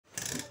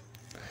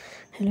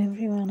Hello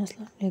everyone,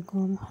 Assalamu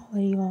alaikum. How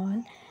are you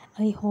all?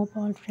 I hope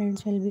all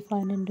friends will be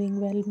fine and doing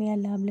well. May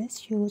Allah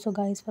bless you. So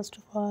guys, first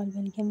of all,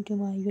 welcome to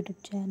my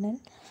YouTube channel.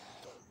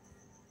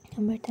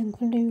 I'm very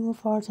thankful to you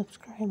for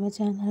subscribing my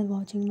channel,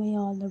 watching my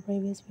all the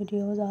previous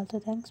videos. Also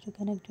thanks to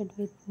connected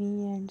with me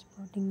and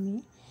supporting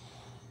me.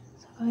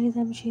 So guys,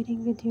 I'm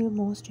sharing with you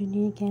most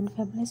unique and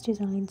fabulous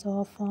designs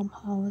of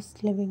farmhouse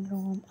living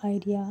room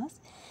ideas.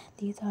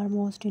 These are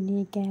most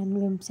unique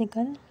and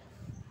whimsical.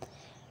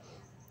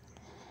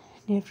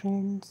 Dear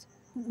friends,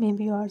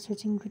 maybe you are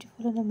searching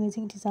beautiful and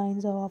amazing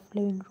designs of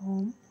living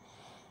room.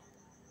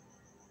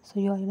 So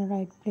you are in the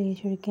right place.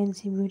 Here you can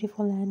see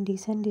beautiful and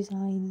decent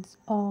designs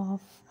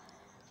of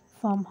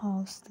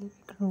farmhouse living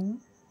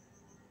room.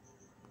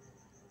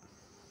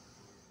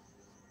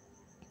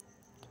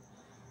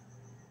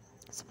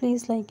 So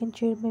please like and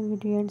share my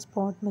video and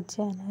support my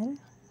channel.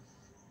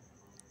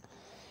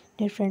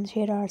 Dear friends,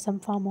 here are some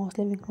farmhouse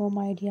living room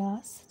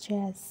ideas such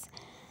as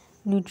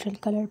neutral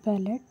color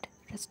palette,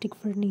 rustic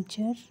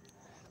furniture,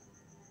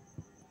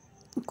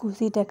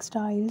 cozy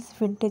textiles,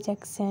 vintage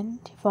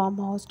accent,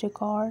 farmhouse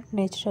decor,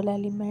 natural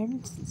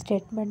elements,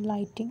 statement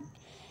lighting,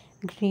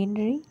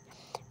 greenery.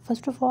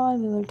 First of all,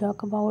 we will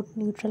talk about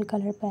neutral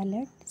color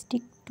palette.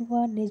 Stick to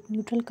a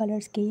neutral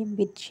color scheme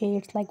with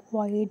shades like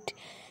white,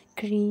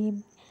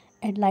 cream,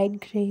 and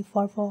light gray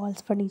for walls,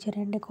 furniture,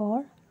 and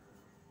decor.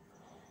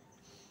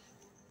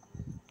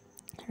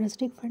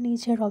 Rustic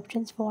furniture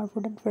options for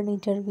wooden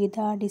furniture with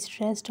a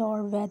distressed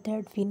or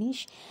weathered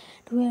finish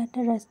to add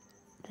a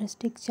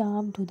rustic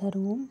charm to the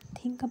room.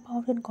 Think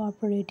about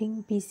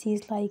incorporating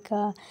pieces like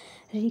a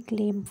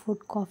reclaimed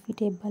wood coffee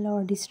table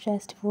or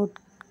distressed wood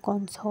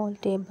console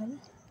table.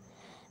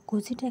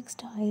 Cozy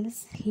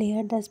textiles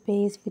layer the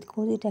space with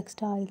cozy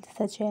textiles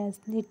such as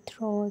knit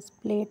throws,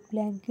 plaid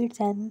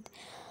blankets, and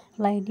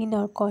linen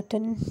or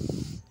cotton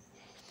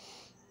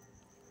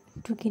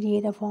to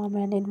create a warm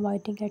and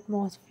inviting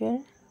atmosphere.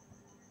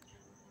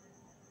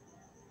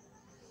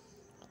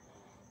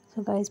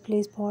 So guys,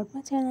 please support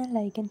my channel,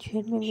 like and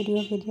share my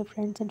video with your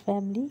friends and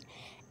family.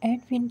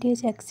 Add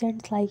vintage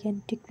accents like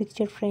antique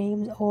picture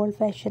frames,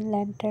 old-fashioned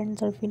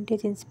lanterns, or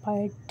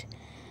vintage-inspired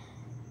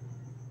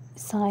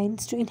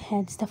signs to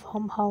enhance the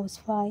farmhouse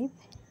vibe.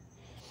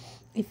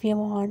 If you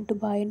want to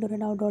buy indoor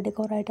and outdoor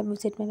decor item,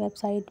 visit my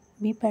website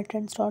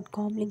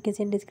bpatterns.com. Link is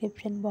in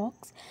description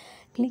box.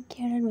 Click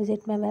here and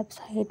visit my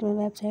website.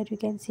 My website you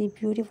can see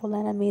beautiful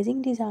and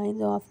amazing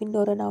designs of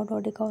indoor and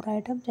outdoor decor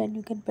items, and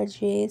you can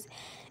purchase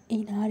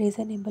in a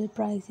reasonable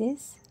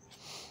prices.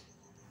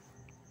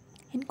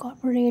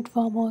 Incorporate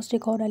farmhouse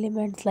decor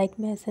elements like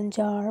mason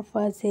jar,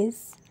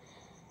 vases,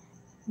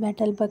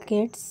 metal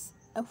buckets,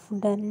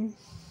 wooden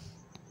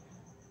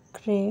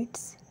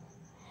crates,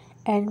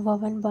 and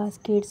woven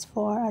baskets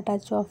for a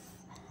touch of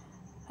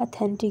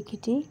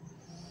authenticity.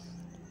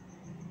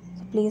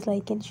 So please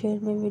like and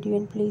share my video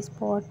and please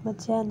support my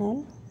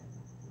channel.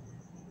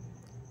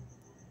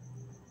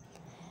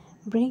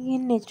 Bring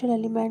in natural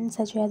elements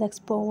such as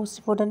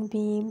exposed wooden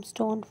beams,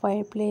 stone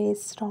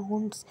fireplace,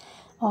 rounds,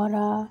 or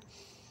a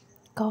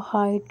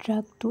cowhide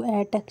rug to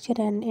add texture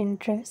and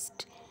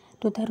interest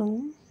to the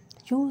room.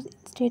 Use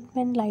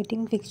statement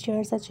lighting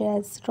fixtures such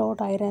as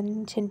wrought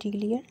iron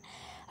chandelier,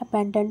 a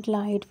pendant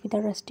light with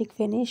a rustic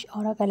finish,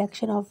 or a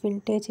collection of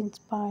vintage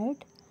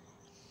inspired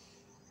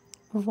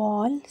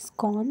wall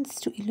sconces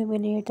to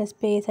illuminate the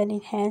space and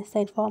enhance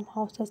the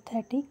farmhouse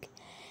aesthetic.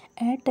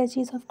 Add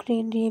touches of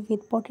greenery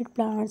with potted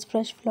plants,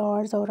 fresh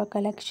flowers, or a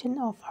collection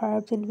of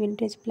herbs in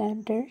vintage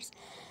planters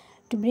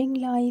to bring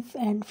life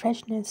and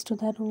freshness to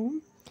the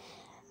room.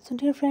 So,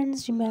 dear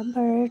friends,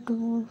 remember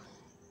to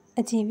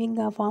achieving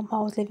a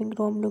farmhouse living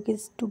room look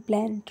is to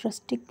blend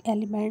rustic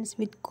elements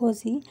with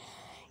cozy,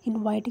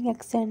 inviting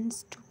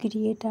accents to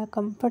create a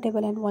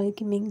comfortable and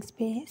welcoming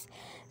space.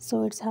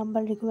 So it's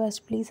humble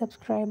request, please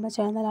subscribe my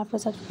channel. After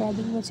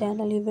subscribing my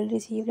channel, you will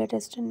receive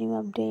latest and new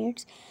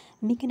updates.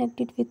 Be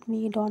connected with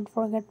me. Don't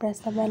forget press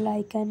the bell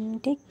icon.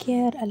 Take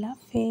care. Allah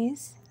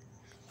Hafiz.